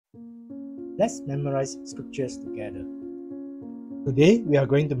Let's memorize scriptures together. Today we are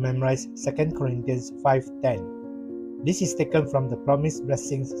going to memorize 2 Corinthians 5:10. This is taken from the Promised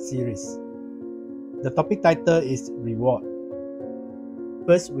Blessings series. The topic title is Reward.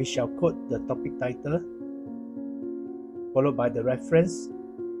 First, we shall quote the topic title, followed by the reference.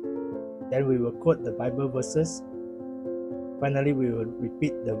 Then we will quote the Bible verses. Finally, we will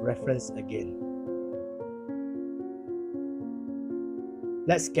repeat the reference again.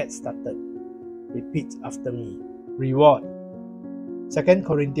 Let's get started. Repeat after me. Reward. 2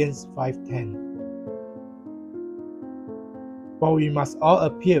 Corinthians 5:10. For we must all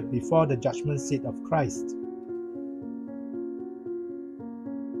appear before the judgment seat of Christ,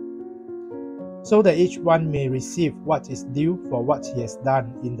 so that each one may receive what is due for what he has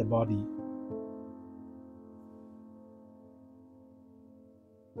done in the body,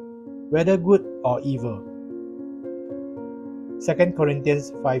 whether good or evil. 2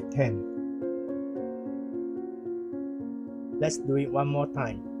 Corinthians 5:10. Let's do it one more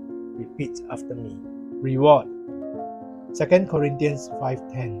time. Repeat after me. Reward. 2 Corinthians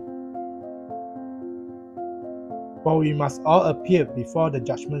 5:10. For we must all appear before the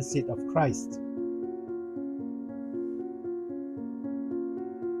judgment seat of Christ,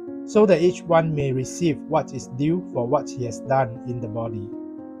 so that each one may receive what is due for what he has done in the body,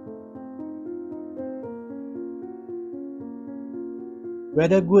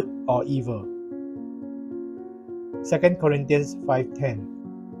 whether good or evil. 2 Corinthians 5:10.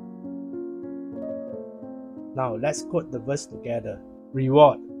 Now let's quote the verse together.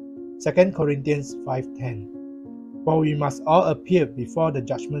 Reward. 2 Corinthians 5:10. For we must all appear before the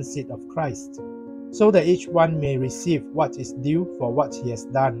judgment seat of Christ, so that each one may receive what is due for what he has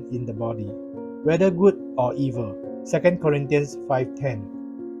done in the body, whether good or evil. 2 Corinthians 5:10.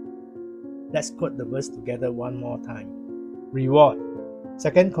 Let's quote the verse together one more time. Reward.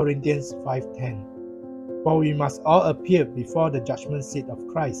 2 Corinthians 5:10. For we must all appear before the judgment seat of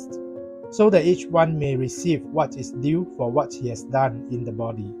Christ, so that each one may receive what is due for what he has done in the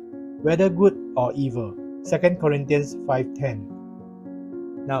body, whether good or evil. 2 Corinthians 5:10.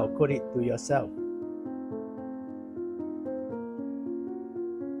 Now quote it to yourself.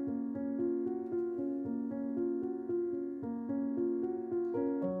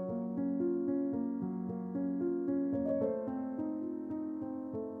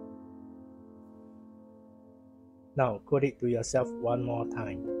 Now quote it to yourself one more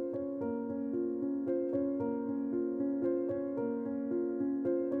time.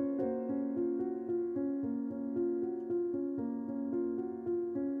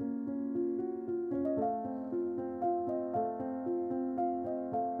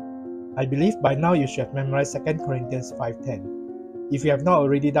 I believe by now you should have memorized 2 Corinthians 5:10. If you have not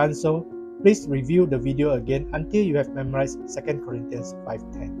already done so, please review the video again until you have memorized 2 Corinthians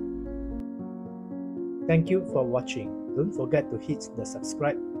 5:10. Thank you for watching. Don't forget to hit the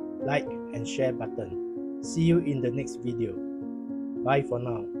subscribe, like and share button. See you in the next video. Bye for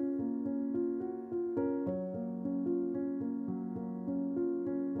now.